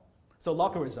at all. So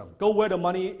logarithm, go where the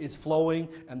money is flowing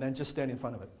and then just stand in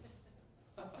front of it.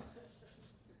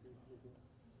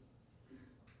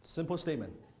 Simple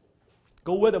statement.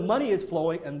 Go where the money is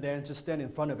flowing and then just stand in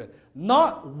front of it.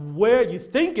 Not where you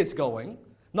think it's going,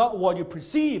 not what you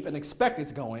perceive and expect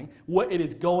it's going. Where it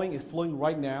is going is flowing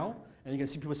right now, and you can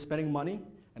see people spending money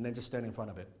and then just stand in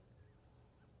front of it.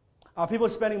 Are people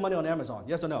spending money on Amazon?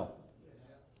 Yes or no?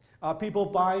 Yes. Are people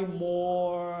buying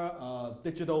more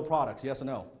digital products? Yes or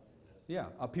no? Yeah.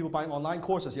 Are people buying online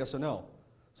courses? Yes or no?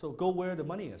 So go where the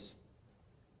money is.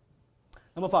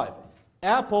 Number 5.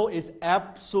 Apple is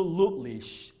absolutely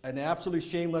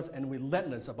shameless and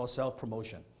relentless about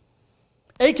self-promotion.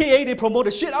 AKA, they promote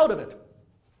the shit out of it.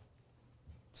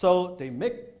 So they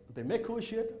make cool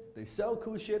shit, they sell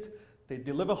cool shit, they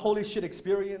deliver holy shit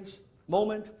experience,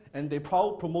 moment, and they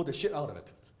promote the shit out of it.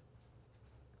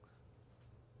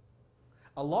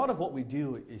 A lot of what we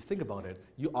do is, think about it,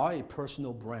 you are a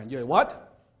personal brand. You're a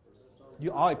what?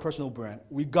 You are a personal brand,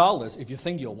 regardless if you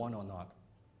think you're one or not.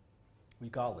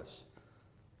 Regardless.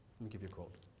 Let me give you a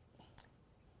quote.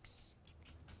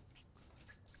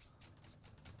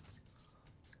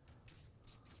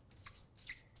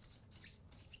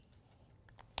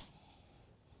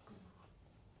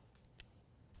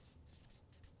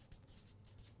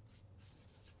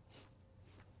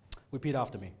 Repeat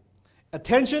after me.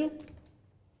 Attention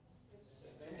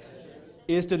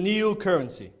is the new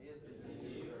currency.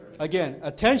 Again,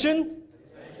 attention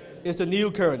is the new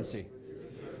currency.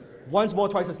 Once more,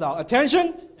 twice as loud.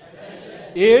 Attention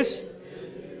is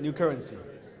new currency.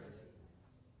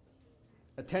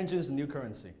 Attention is the new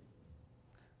currency.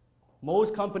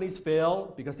 Most companies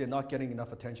fail because they're not getting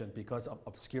enough attention because of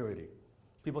obscurity.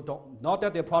 People don't, not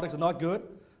that their products are not good,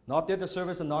 not that their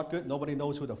services are not good, nobody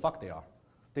knows who the fuck they are.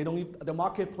 They don't even, the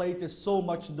marketplace, there's so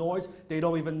much noise, they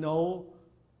don't even know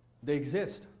they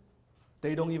exist.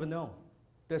 They don't even know.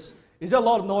 Is there a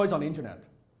lot of noise on the internet?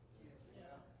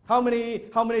 How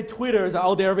many Twitters are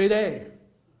out there every day?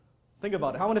 Think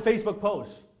about it. How many Facebook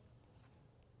posts?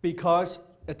 Because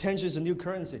attention is a new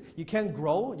currency. You can't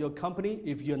grow your company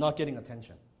if you're not getting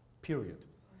attention, period.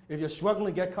 If you're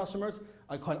struggling to get customers,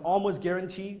 I can almost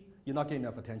guarantee you're not getting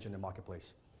enough attention in the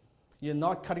marketplace. You're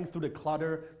not cutting through the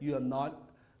clutter. You are not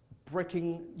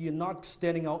you're not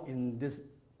standing out in this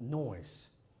noise.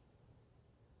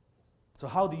 So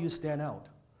how do you stand out?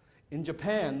 In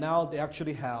Japan, now they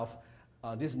actually have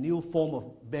this new form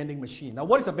of vending machine. Now,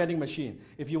 what is a vending machine?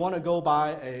 If you want to go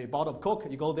buy a bottle of Coke,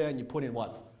 you go there and you put in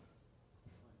what?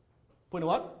 Put in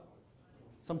what?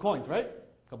 Some coins, right?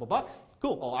 A couple bucks.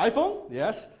 Cool. Oh, iPhone?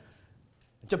 Yes.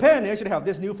 In Japan, they actually have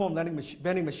this new form of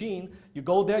vending machine. You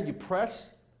go there, you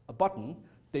press a button,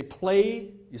 they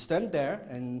play, you stand there,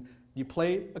 and you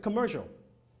play a commercial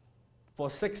for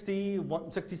 60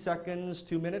 seconds,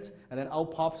 2 minutes, and then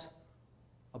out pops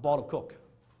a bottle of Coke.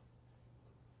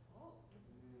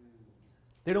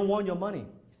 They don't want your money.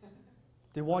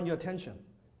 They want your attention.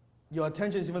 Your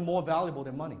attention is even more valuable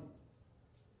than money.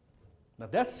 Now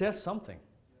that says something.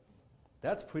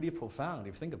 That's pretty profound if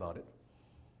you think about it.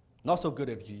 Not so good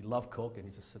if you love Coke and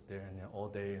you just sit there and, all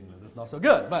day and it's not so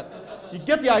good. But you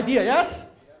get the idea, yes?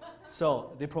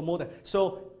 So they promote that.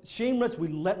 So shameless,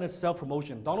 relentless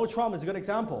self-promotion. Donald Trump is a good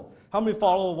example. How many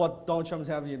follow what Donald Trump is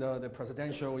having, the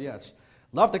presidential? Yes.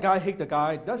 Love the guy, hate the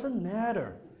guy. Doesn't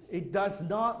matter. It does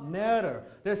not matter.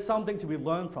 There's something to be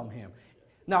learned from him.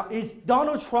 Now, is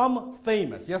Donald Trump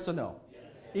famous? Yes or no? Yes.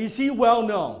 Is he well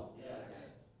known? Yes.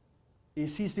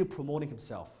 Is he still promoting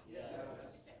himself?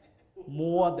 Yes.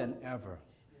 More than ever.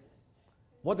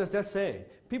 What does that say?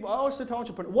 People, I always tell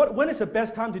entrepreneurs, when is the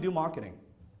best time to do marketing?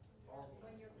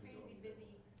 When you're crazy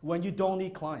busy. When you don't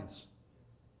need clients.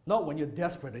 Not when you're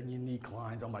desperate and you need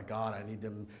clients. Oh my God, I need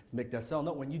them to make that sell.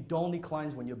 No, when you don't need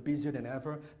clients, when you're busier than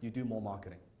ever, you do more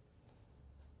marketing.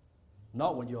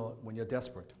 Not when you're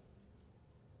desperate.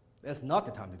 That's not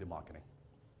the time to do marketing.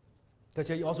 Because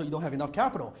you don't have enough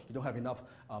capital. You don't have enough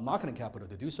marketing capital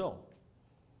to do so.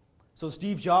 So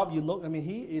Steve Jobs,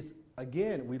 he is,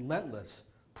 again, relentless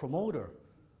promoter.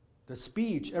 The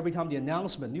speech, every time the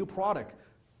announcement, new product,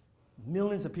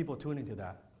 millions of people tune into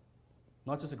that.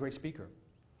 Not just a great speaker.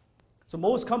 So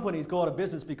most companies go out of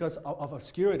business because of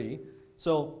obscurity.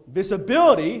 So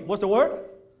visibility, what's the word?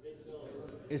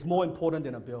 Visibility. Is more important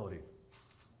than ability.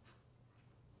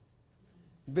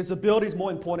 Visibility is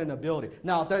more important than ability.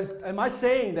 Now, am I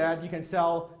saying that you can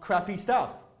sell crappy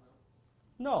stuff?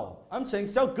 No. I'm saying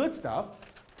sell good stuff,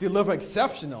 deliver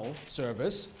exceptional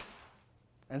service,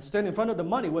 and stand in front of the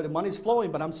money where the money is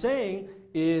flowing. But I'm saying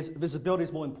is visibility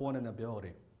is more important than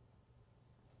ability.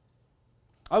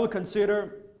 I would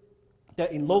consider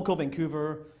that in local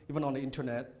Vancouver, even on the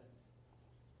internet,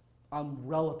 I'm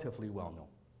relatively well known.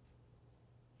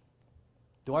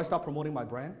 Do I start promoting my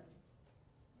brand?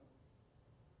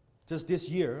 Just this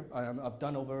year, I've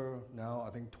done over now, I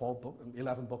think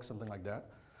 11 books, something like that.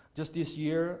 Just this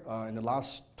year, in the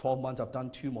last 12 months, I've done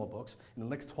 2 more books. In the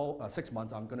next 6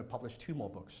 months, I'm going to publish 2 more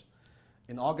books.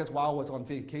 In August, while I was on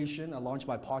vacation, I launched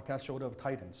my podcast, Shoulder of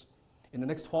Titans. In the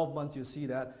next 12 months, you'll see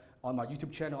that on my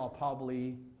YouTube channel, I'll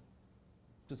probably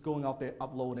just going out there,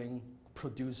 uploading,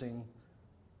 producing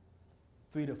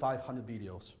 300 to 500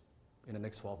 videos in the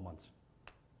next 12 months.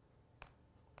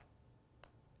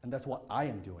 And that's what I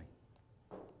am doing.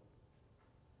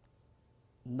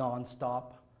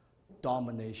 Non-stop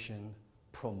domination,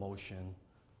 promotion,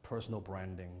 personal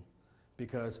branding.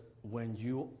 Because when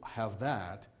you have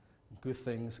that, good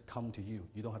things come to you.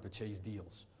 You don't have to chase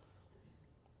deals.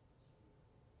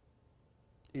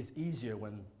 It's easier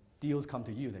when deals come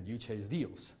to you than you chase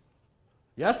deals.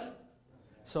 Yes?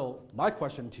 So my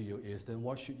question to you is then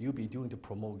what should you be doing to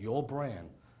promote your brand,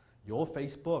 your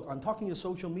Facebook? I'm talking your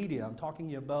social media. I'm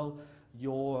talking about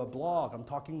your blog. I'm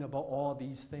talking about all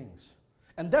these things.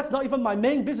 And that's not even my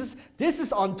main business. This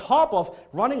is on top of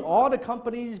running all the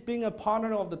companies, being a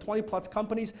partner of the 20 plus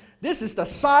companies. This is the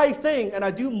side thing, and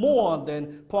I do more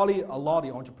than probably a lot of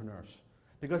the entrepreneurs.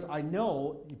 Because I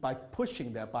know by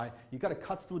pushing that, you got to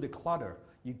cut through the clutter.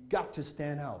 You got to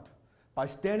stand out. By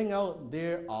standing out,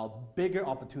 there are bigger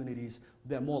opportunities,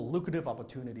 there are more lucrative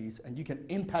opportunities, and you can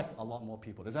impact a lot more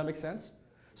people. Does that make sense?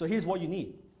 So here's what you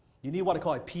need. You need what I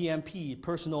call a PMP,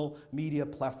 personal media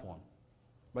platform.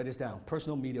 Write this down,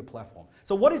 personal media platform.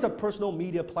 So what is a personal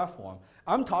media platform?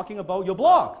 I'm talking about your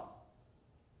blog.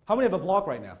 How many have a blog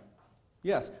right now?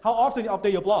 Yes. How often do you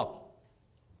update your blog?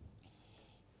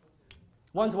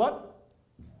 Once what?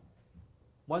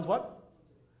 Once what?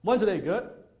 Once a day, good.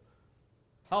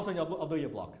 How often do you update your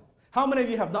blog? How many of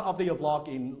you have not updated your blog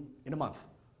in a month?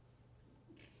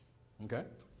 Okay.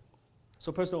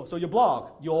 So personal, so your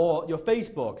blog, your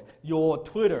Facebook, your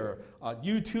Twitter,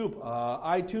 YouTube,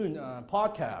 iTunes,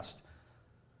 podcast.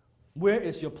 Where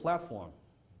is your platform?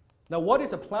 Now, what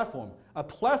is a platform? A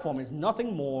platform is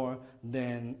nothing more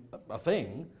than a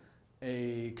thing,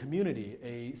 a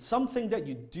community, something that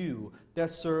you do that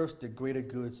serves the greater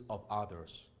goods of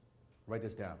others. Write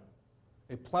this down.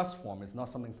 A platform is not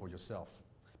something for yourself.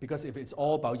 Because if it's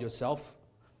all about yourself,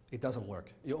 it doesn't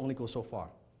work. You only go so far.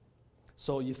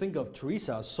 So you think of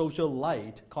Teresa's Social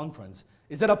Light Conference.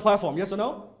 Is that a platform, yes or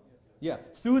no? Yeah.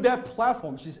 Through that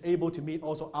platform, she's able to meet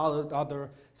also other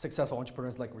successful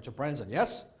entrepreneurs like Richard Branson,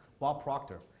 yes? Bob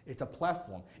Proctor. It's a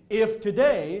platform. If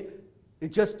today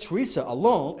it's just Teresa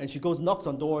alone and she goes knocks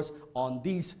on doors on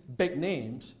these big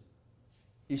names,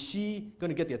 is she going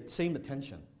to get the same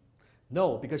attention?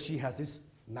 No, because she has this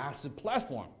massive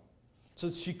platform. So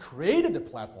she created the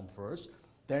platform first,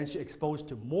 then she exposed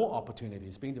to more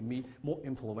opportunities, being to meet more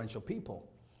influential people.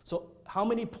 So how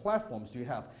many platforms do you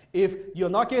have? If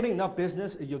you're not getting enough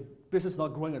business, if your business is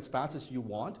not growing as fast as you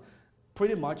want,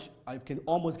 pretty much I can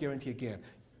almost guarantee again,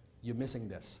 you're missing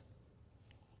this.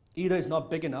 Either it's not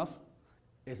big enough,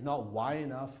 it's not wide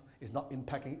enough, it's not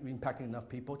impacting enough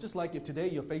people. Just like if today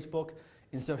your Facebook,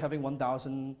 instead of having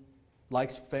 1,000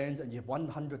 likes, fans, and you have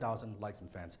 100,000 likes and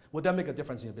fans, would that make a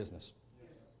difference in your business? Yes.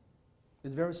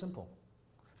 It's very simple.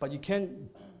 But you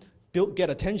can't get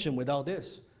attention without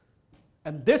this.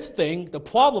 And this thing, the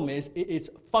problem is, it's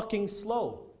fucking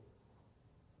slow.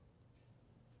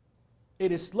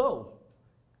 It is slow.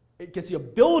 Because you're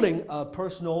building a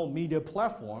personal media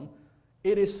platform,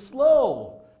 it is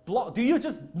slow. Do you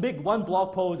just make one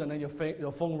blog post and then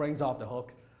your phone rings off the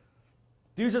hook?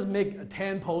 Do you just make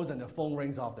 10 posts and your phone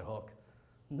rings off the hook?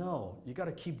 No, you got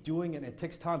to keep doing it. It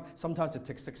takes time. Sometimes it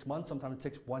takes 6 months, sometimes it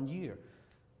takes 1 year.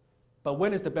 But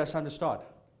when is the best time to start?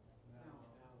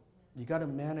 You got to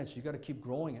manage, you got to keep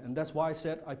growing it. And that's why I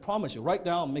said, I promise you, right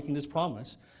now I'm making this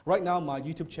promise. Right now my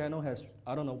YouTube channel has,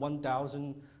 I don't know,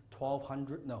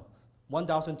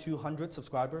 1,200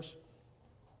 subscribers.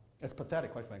 It's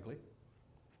pathetic, quite frankly.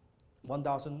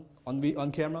 1,000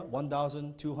 on camera,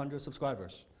 1,200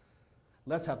 subscribers.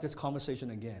 Let's have this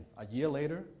conversation again. A year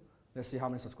later, let's see how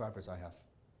many subscribers I have.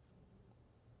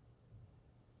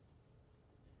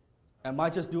 Am I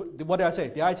just do, what did I say?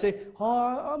 Did I say,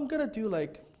 oh, I'm going to do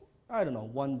like, I don't know,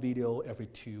 1 video every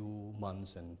 2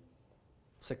 months and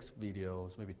 6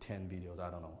 videos, maybe 10 videos,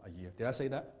 I don't know, a year. Did I say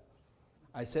that?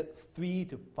 I said 300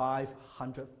 to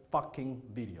 500 fucking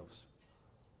videos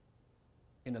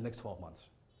in the next 12 months.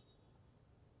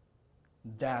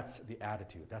 That's the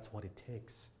attitude. That's what it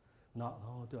takes. Not,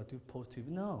 oh, do I do post TV?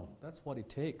 No, that's what it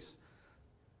takes.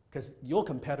 Because your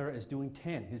competitor is doing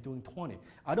 10, he's doing 20.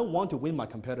 I don't want to win my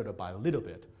competitor by a little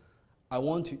bit. I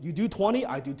want to, you do 20,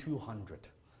 I do 200.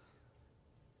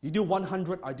 You do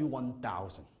 100, I do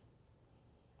 1,000.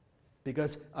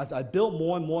 Because as I build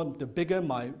more and more, the bigger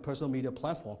my personal media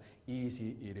platform,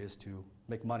 easy it is to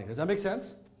make money. Does that make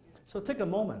sense? So take a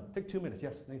moment, take 2 minutes.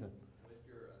 Yes, Nathan? What if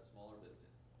you're a smaller business?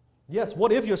 Yes,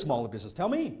 what if you're a smaller business? Tell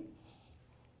me.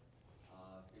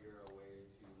 Figure a way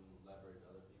to leverage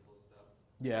other people's stuff.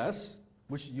 Yes,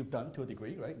 which you've done to a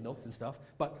degree, right? Notes and stuff.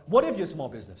 But what if you're a small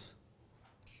business?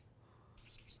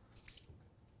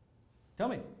 Tell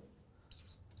me.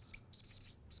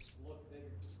 Look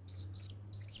bigger.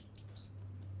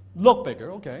 Look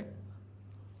bigger, okay.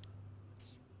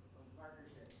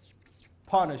 Partnerships.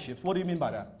 Partnerships, what do you mean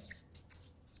by that?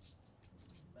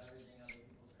 Leveraging other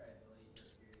people's credibility for a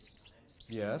period of time.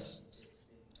 Yes, It's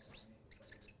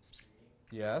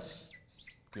yes,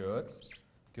 good,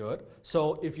 good.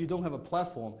 So if you don't have a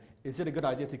platform, is it a good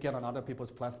idea to get on other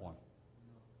people's platform?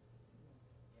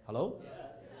 Hello?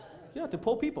 Yeah, to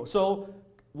pull people. So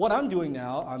what I'm doing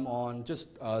now, I'm on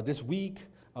just this week,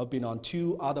 I've been on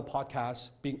 2 other podcasts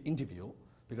being interviewed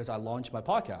because I launched my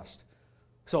podcast.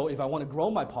 So if I want to grow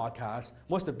my podcast,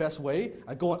 what's the best way?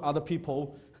 I go on other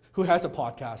people who has a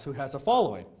podcast, who has a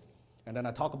following. And then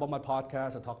I talk about my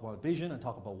podcast, I talk about my vision, I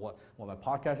talk about what my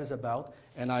podcast is about,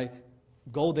 and I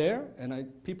go there, and a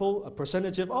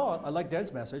percentage of, oh, I like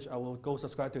Dan's message, I will go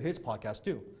subscribe to his podcast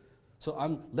too. So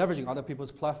I'm leveraging other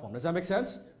people's platform. Does that make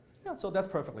sense? Yeah, so that's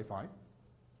perfectly fine.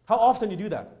 How often do you do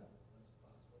that?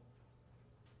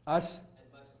 As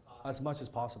much as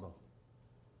possible.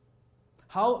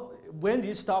 When do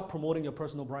you stop promoting your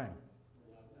personal brand?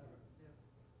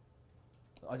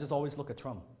 I just always look at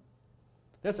Trump.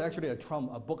 There's actually a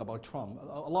book about Trump.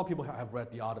 A lot of people have read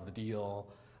The Art of the Deal.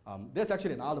 There's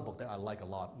actually another book that I like a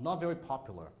lot, not very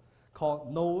popular,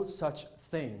 called No Such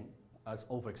Thing as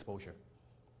Overexposure.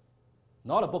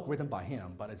 Not a book written by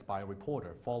him, but it's by a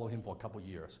reporter. Follow him for a couple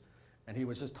years. And he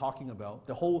was just talking about,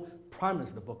 the whole premise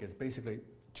of the book is basically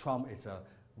Trump is a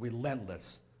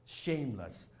relentless,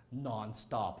 shameless,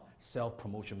 non-stop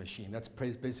self-promotion machine. That's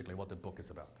basically what the book is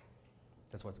about.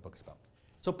 That's what the book is about.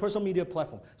 So personal media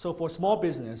platform. So for small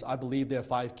business, I believe there are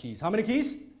 5 keys. How many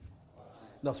keys?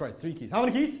 No, sorry, 3 keys. How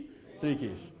many keys? 3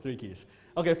 keys. 3 keys.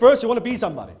 Okay, first you want to be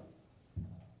somebody.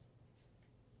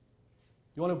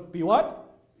 You want to be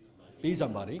what? Be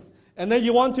somebody. And then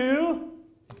you want to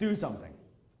do something.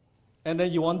 And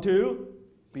then you want to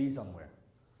be somewhere.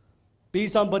 Be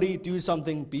somebody, do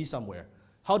something, be somewhere.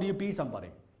 How do you be somebody?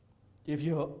 If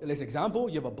you, as example,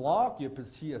 you have a blog, you're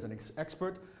perceived as an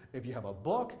expert. If you have a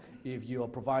book, if you are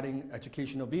providing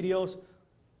educational videos,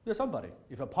 you're somebody.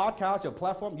 If you're a podcast, you're a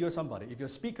platform, you're somebody. If you're a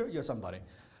speaker, you're somebody.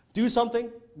 Do something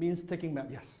means taking,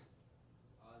 yes?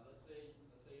 Let's say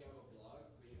you have a blog,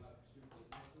 but you have 2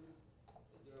 businesses.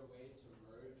 Is there a way to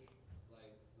merge,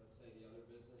 like, let's say the other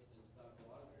business into that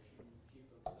blog, or should you keep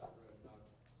them separate, not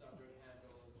separate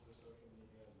handles for social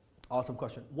media? Awesome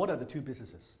question. What are the 2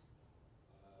 businesses?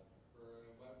 For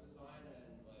web design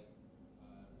and like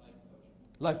life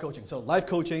coaching. Life coaching. So life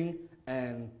coaching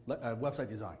and website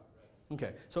design.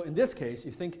 Okay. So in this case,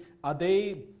 you think,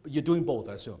 you're doing both,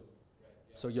 I assume.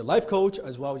 So you're a life coach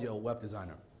as well as you're a web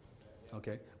designer.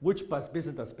 Okay. Which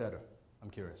business does better? I'm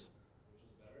curious.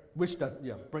 Which does,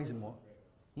 brings in more?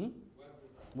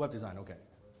 Web design, okay.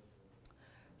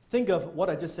 Think of what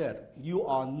I just said. You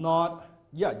are not,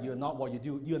 you're not what you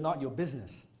do. You're not your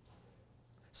business.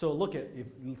 So look at, if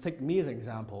you take me as an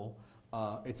example,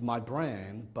 it's my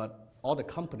brand, but all the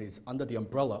companies under the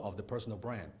umbrella of the personal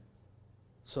brand.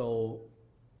 So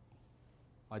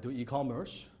I do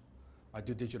e-commerce, I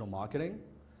do digital marketing,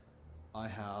 I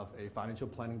have a financial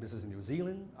planning business in New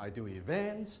Zealand, I do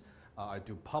events, I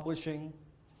do publishing,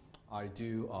 I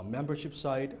do a membership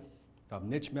site, a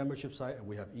niche membership site, and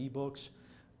we have ebooks,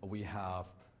 we have,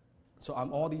 so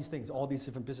I'm all these things, all these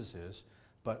different businesses,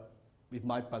 but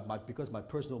because my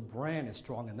personal brand is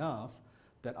strong enough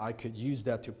that I could use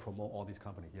that to promote all these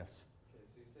companies, yes? Okay,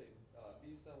 so you say,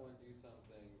 be someone, do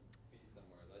something, be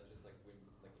somewhere. That's just like when,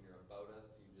 like in your about us,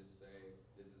 you just say,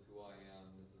 this is who I am,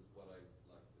 this is what I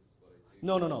like, this is what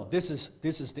I do. No.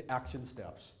 This is the action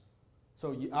steps.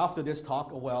 So after this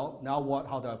talk, well, now what?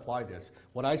 How do I apply this?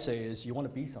 What I say is, you want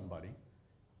to be somebody.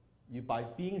 By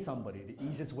being somebody, the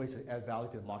easiest way is to add value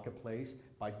to the marketplace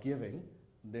by giving.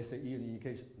 They say in your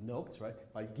case, notes, right?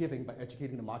 By giving, by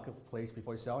educating the marketplace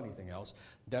before you sell anything else,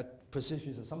 that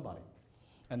positions you as somebody.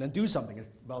 And then do something.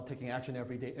 It's about taking action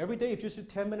every day. Every day, if you do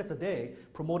 10 minutes a day,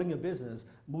 promoting your business,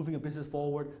 moving your business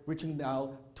forward, reaching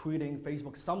out, tweeting,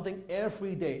 Facebook, something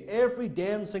every day, every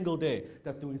damn single day,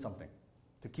 that's doing something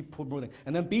to keep promoting.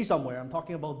 And then be somewhere. I'm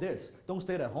talking about this. Don't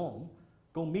stay at home.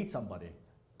 Go meet somebody.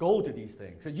 Go to these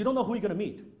things. So you don't know who you're going to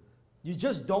meet. You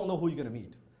just don't know who you're going to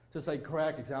meet. Just like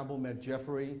Craig, example, met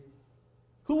Jeffrey.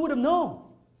 Who would have known?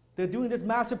 They're doing this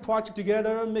massive project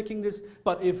together, making this.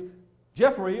 But if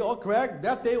Jeffrey or Craig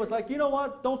that day was like, you know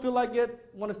what, don't feel like it,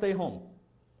 want to stay home,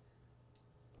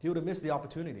 he would have missed the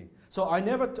opportunity. So I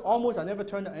never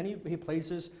turned to any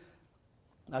places.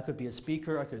 I could be a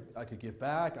speaker, I could give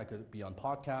back, I could be on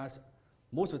podcasts.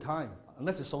 Most of the time,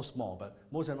 unless it's so small, but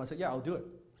most of the time I said, yeah, I'll do it.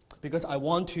 Because I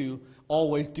want to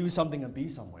always do something and be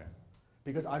somewhere.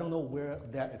 Because I don't know where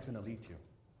that is going to lead to.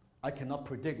 I cannot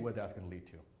predict where that's going to lead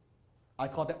to. I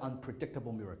call that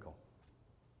unpredictable miracle.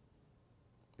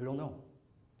 You don't know.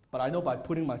 But I know by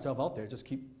putting myself out there, just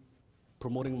keep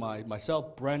promoting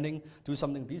myself, branding, do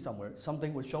something, be somewhere,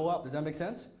 something will show up. Does that make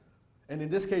sense? And in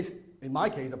this case, in my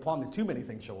case, the problem is too many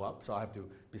things show up, so I have to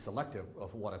be selective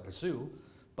of what I pursue.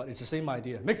 But it's the same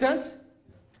idea. Make sense?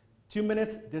 2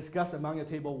 minutes, discuss among your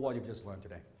table what you've just learned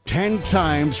today. 10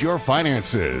 times your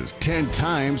finances, 10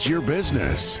 times your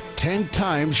business, 10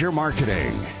 times your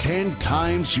marketing, 10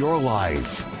 times your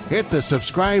life. Hit the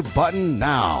subscribe button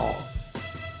now.